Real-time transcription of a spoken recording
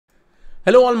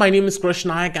Hello all, my name is Krish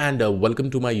Nayak and welcome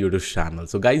to my YouTube channel.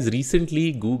 So guys,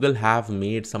 recently Google have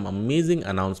made some amazing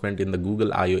announcement in the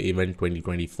Google I/O event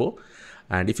 2024.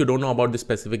 And if you don't know about this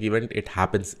specific event, it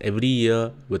happens every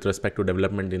year with respect to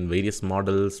development in various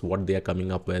models, what they are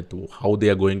coming up with, how they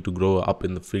are going to grow up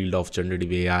in the field of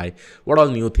generative AI, what all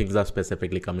new things are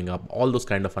specifically coming up. All those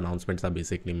kind of announcements are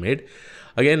basically made.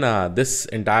 Again, this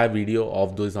entire video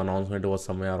of those announcements was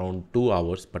somewhere around 2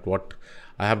 hours, but what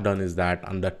I have done is that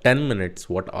under 10 minutes,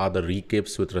 what are the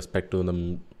recaps with respect to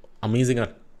the amazing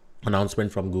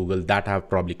announcement from Google that I have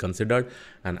probably considered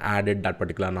and added that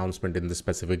particular announcement in this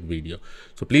specific video.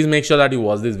 So please make sure that you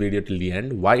watch this video till the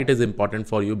end. Why it is important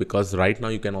for you? Because right now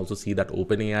you can also see that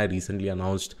OpenAI recently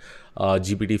announced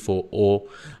GPT-4o,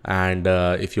 and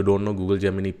if you don't know Google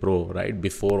Gemini Pro, right,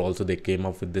 before also they came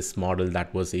up with this model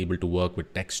that was able to work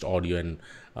with text, audio and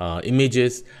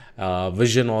images,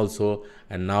 vision also,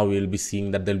 and now we'll be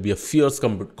seeing that there'll be a fierce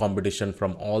competition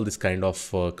from all this kind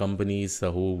of companies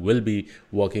who will be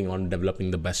working on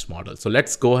developing the best model. So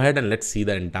let's go ahead and let's see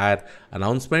the entire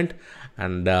announcement,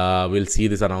 and we'll see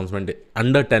this announcement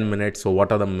under 10 minutes. So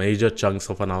what are the major chunks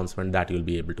of announcement that you'll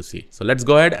be able to see? So let's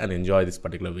go ahead and enjoy this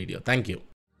particular video. Thank you.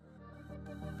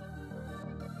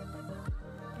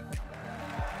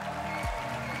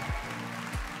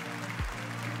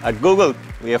 At Google,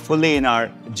 we are fully in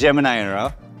our Gemini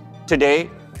era.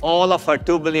 Today, all of our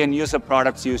 2 billion user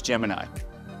products use Gemini.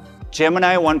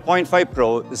 Gemini 1.5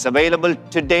 Pro is available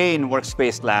today in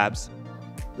Workspace Labs.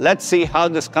 Let's see how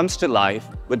this comes to life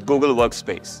with Google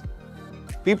Workspace.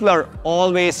 People are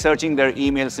always searching their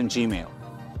emails in Gmail.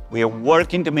 We are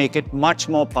working to make it much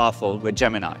more powerful with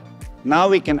Gemini. Now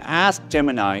we can ask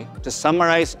Gemini to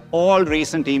summarize all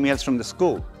recent emails from the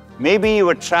school. Maybe you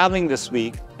were traveling this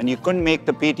week and you couldn't make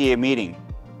the PTA meeting.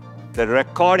 The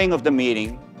recording of the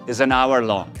meeting is an hour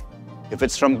long. If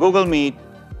it's from Google Meet,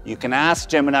 you can ask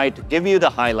Gemini to give you the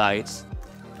highlights.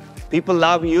 People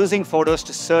love using photos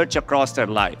to search across their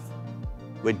life.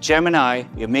 With Gemini,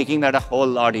 you're making that a whole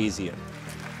lot easier.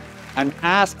 And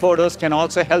Ask Photos can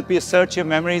also help you search your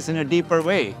memories in a deeper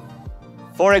way.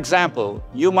 For example,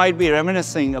 you might be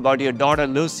reminiscing about your daughter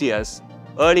Lucia's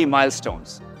early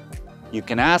milestones. You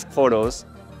can ask Photos,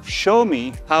 show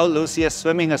me how Lucia's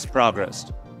swimming has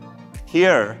progressed.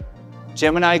 Here,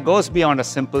 Gemini goes beyond a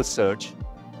simple search,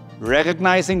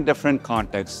 recognizing different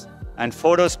contexts, and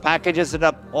Photos packages it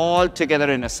up all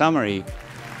together in a summary.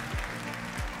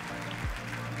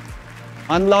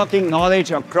 Unlocking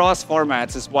knowledge across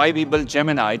formats is why we built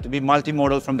Gemini to be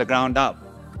multimodal from the ground up.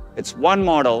 It's one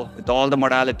model with all the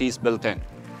modalities built in.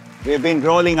 We've been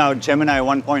rolling out Gemini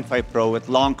 1.5 Pro with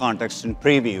long context in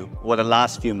preview over the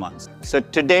last few months. So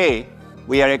today,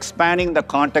 we are expanding the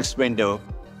context window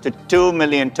to 2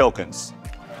 million tokens.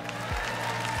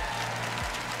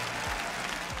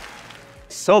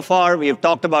 So far, we have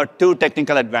talked about two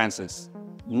technical advances,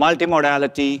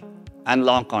 multimodality and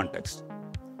long context.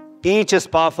 Each is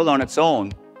powerful on its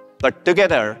own, but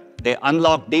together, they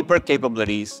unlock deeper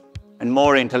capabilities and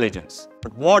more intelligence.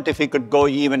 But what if we could go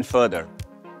even further?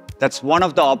 That's one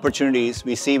of the opportunities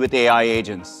we see with AI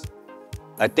agents.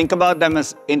 I think about them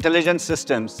as intelligent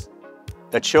systems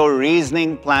that show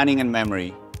reasoning, planning, and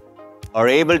memory, are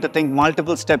able to think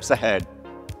multiple steps ahead,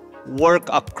 work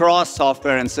across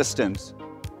software and systems,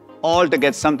 all to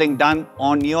get something done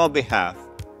on your behalf,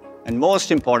 and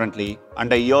most importantly,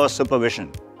 under your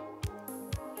supervision.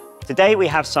 Today, we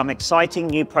have some exciting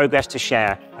new progress to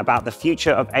share about the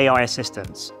future of AI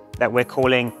assistants that we're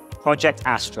calling Project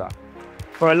Astra.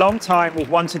 For a long time, we've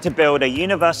wanted to build a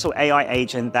universal AI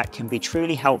agent that can be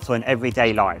truly helpful in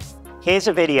everyday life. Here's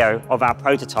a video of our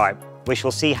prototype, which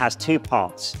we'll see has two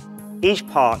parts. Each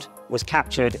part was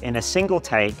captured in a single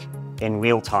take in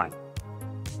real time.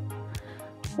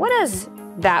 What does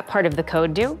that part of the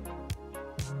code do?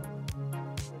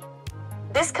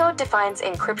 This code defines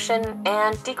encryption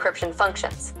and decryption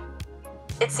functions.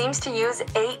 It seems to use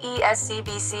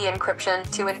AES-CBC encryption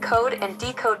to encode and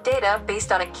decode data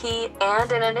based on a key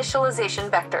and an initialization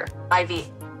vector,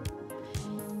 IV.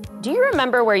 Do you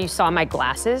remember where you saw my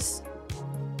glasses?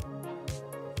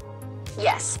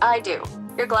 Yes, I do.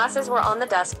 Your glasses were on the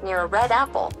desk near a red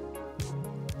apple.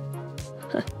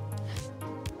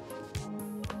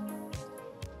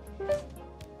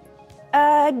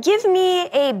 Give me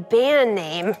a band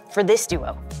name for this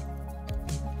duo.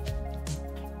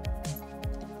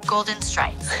 Golden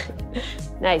Stripes.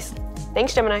 Nice.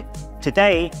 Thanks, Gemini.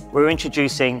 Today, we're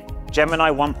introducing Gemini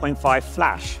 1.5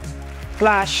 Flash.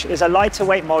 Flash is a lighter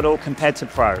weight model compared to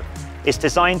Pro. It's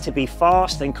designed to be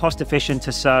fast and cost-efficient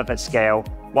to serve at scale,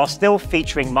 while still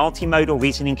featuring multimodal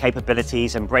reasoning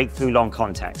capabilities and breakthrough long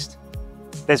context.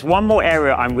 There's one more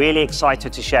area I'm really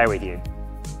excited to share with you.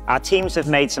 Our teams have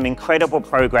made some incredible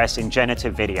progress in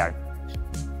generative video.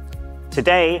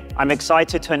 Today, I'm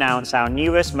excited to announce our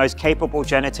newest, most capable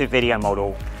generative video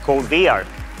model called Veo.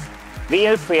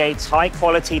 Veo creates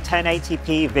high-quality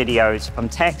 1080p videos from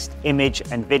text, image,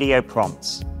 and video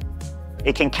prompts.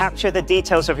 It can capture the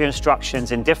details of your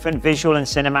instructions in different visual and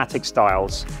cinematic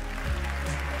styles.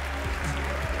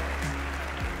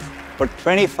 For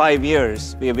 25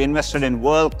 years, we have invested in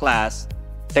world-class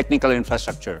technical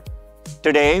infrastructure.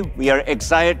 Today, we are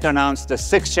excited to announce the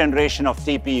 6th generation of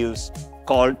TPUs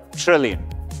called Trillium.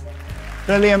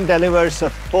 Trillium delivers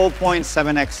a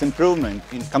 4.7x improvement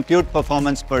in compute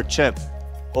performance per chip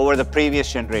over the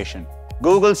previous generation.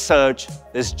 Google Search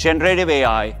is generative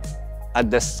AI at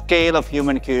the scale of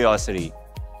human curiosity,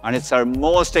 and it's our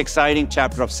most exciting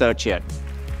chapter of search yet.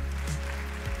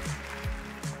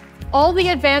 All the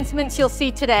advancements you'll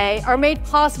see today are made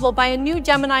possible by a new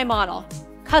Gemini model,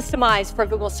 customized for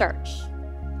Google Search.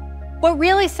 What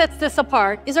really sets this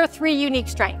apart is our 3 unique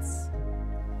strengths.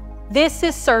 This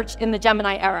is search in the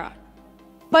Gemini era.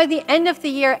 By the end of the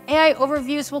year, AI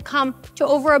overviews will come to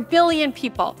over 1 billion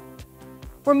people.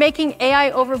 We're making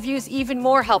AI overviews even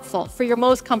more helpful for your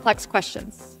most complex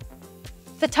questions.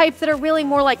 The type that are really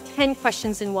more like 10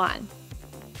 questions in one.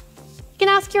 You can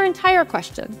ask your entire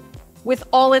question with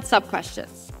all its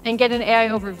sub-questions and get an AI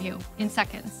overview in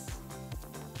seconds.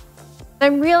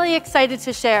 I'm really excited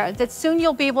to share that soon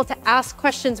you'll be able to ask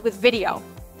questions with video.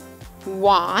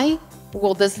 Why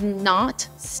will this not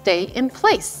stay in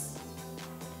place?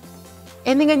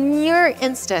 And in a near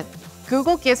instant,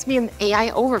 Google gives me an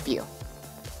AI overview.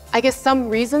 I guess some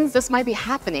reasons this might be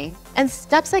happening and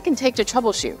steps I can take to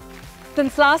troubleshoot.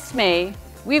 Since last May,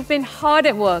 we've been hard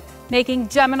at work making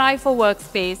Gemini for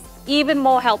Workspace even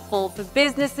more helpful for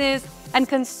businesses and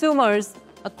consumers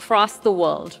across the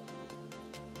world.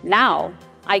 Now,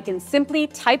 I can simply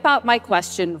type out my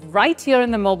question right here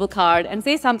in the mobile card and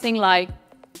say something like,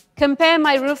 compare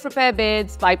my roof repair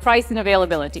bids by price and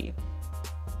availability.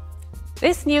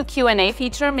 This new Q&A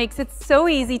feature makes it so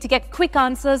easy to get quick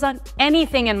answers on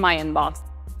anything in my inbox.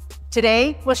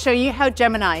 Today, we'll show you how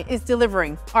Gemini is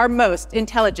delivering our most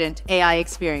intelligent AI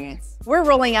experience. We're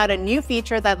rolling out a new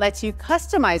feature that lets you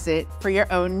customize it for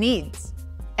your own needs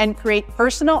and create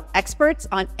personal experts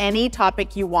on any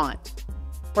topic you want.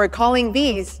 We're calling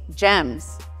these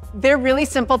gems. They're really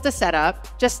simple to set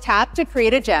up. Just tap to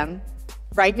create a gem,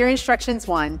 write your instructions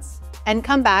once, and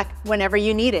come back whenever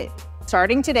you need it.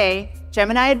 Starting today,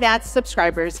 Gemini Advanced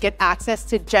subscribers get access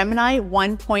to Gemini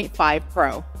 1.5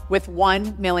 Pro with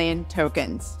 1 million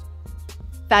tokens.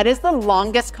 That is the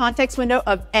longest context window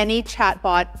of any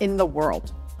chatbot in the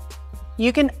world.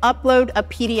 You can upload a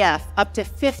PDF up to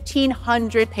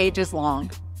 1,500 pages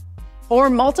long, or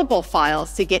multiple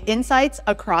files to get insights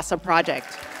across a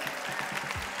project.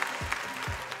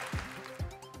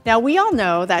 Now, we all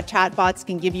know that chatbots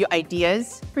can give you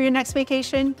ideas for your next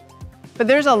vacation, but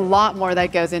there's a lot more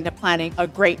that goes into planning a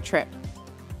great trip.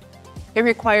 It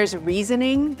requires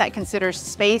reasoning that considers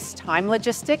space-time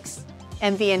logistics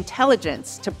and the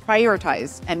intelligence to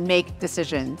prioritize and make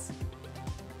decisions.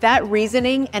 That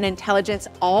reasoning and intelligence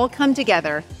all come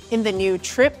together in the new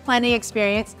trip planning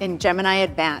experience in Gemini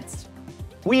Advanced.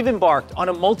 We've embarked on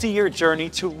a multi-year journey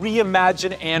to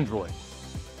reimagine Android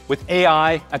with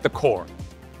AI at the core.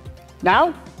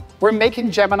 Now, we're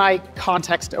making Gemini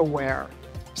context-aware,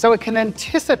 so it can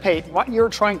anticipate what you're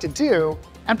trying to do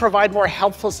and provide more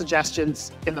helpful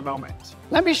suggestions in the moment.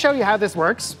 Let me show you how this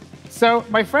works. So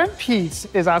my friend Pete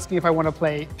is asking if I want to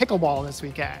play pickleball this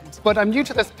weekend, but I'm new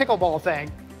to this pickleball thing,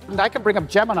 and I can bring up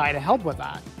Gemini to help with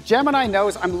that. Gemini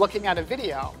knows I'm looking at a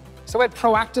video, so it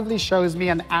proactively shows me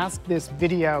an Ask This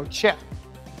Video chip.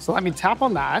 So let me tap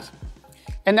on that,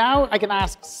 and now I can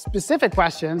ask specific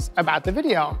questions about the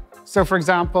video. So for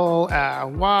example,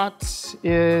 what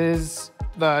is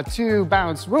the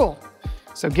 2-bounce rule?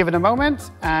 So give it a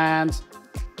moment, and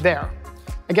there.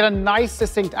 I get a nice,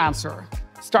 succinct answer.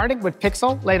 Starting with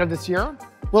Pixel later this year,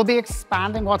 we'll be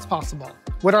expanding what's possible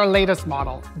with our latest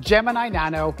model, Gemini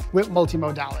Nano with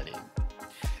multimodality.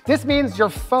 This means your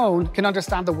phone can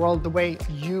understand the world the way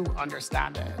you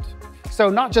understand it. So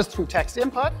not just through text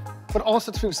input, but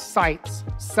also through sights,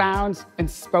 sounds, and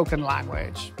spoken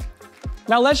language.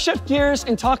 Now let's shift gears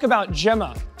and talk about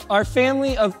Gemma, our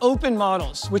family of open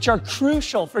models, which are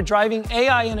crucial for driving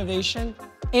AI innovation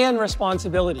and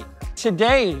responsibility.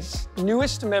 Today's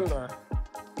newest member,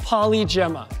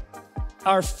 PolyGemma,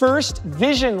 our first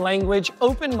vision language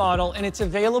open model, and it's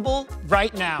available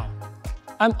right now.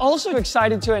 I'm also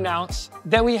excited to announce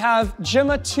that we have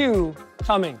Gemma 2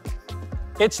 coming.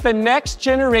 It's the next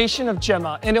generation of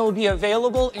Gemma, and it will be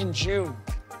available in June.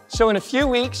 So in a few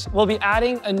weeks, we'll be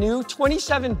adding a new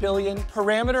 27 billion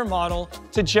parameter model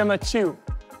to Gemma 2.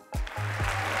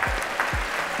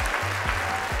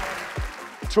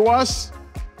 To us,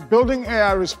 building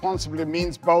AI responsibly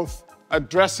means both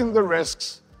addressing the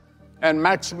risks and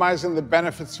maximizing the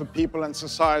benefits for people and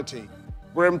society.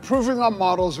 We're improving our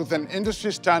models with an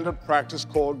industry-standard practice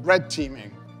called red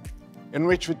teaming, in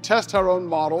which we test our own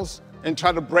models and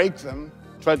try to break them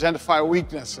to identify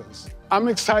weaknesses. I'm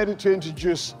excited to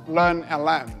introduce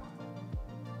LlamaIndex,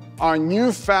 our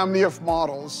new family of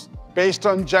models based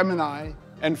on Gemini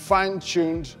and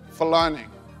fine-tuned for learning.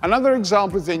 Another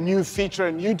example is a new feature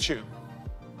in YouTube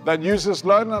that uses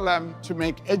LlamaIndex to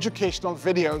make educational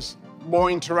videos more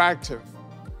interactive,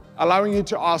 allowing you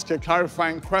to ask a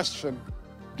clarifying question,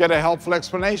 get a helpful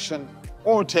explanation,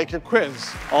 or take a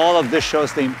quiz. All of this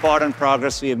shows the important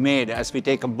progress we have made as we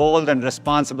take a bold and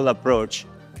responsible approach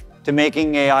to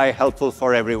making AI helpful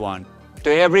for everyone.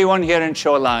 To everyone here in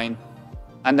Shoreline,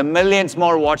 and the millions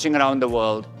more watching around the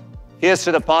world, here's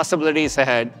to the possibilities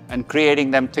ahead and creating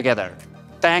them together.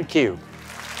 Thank you.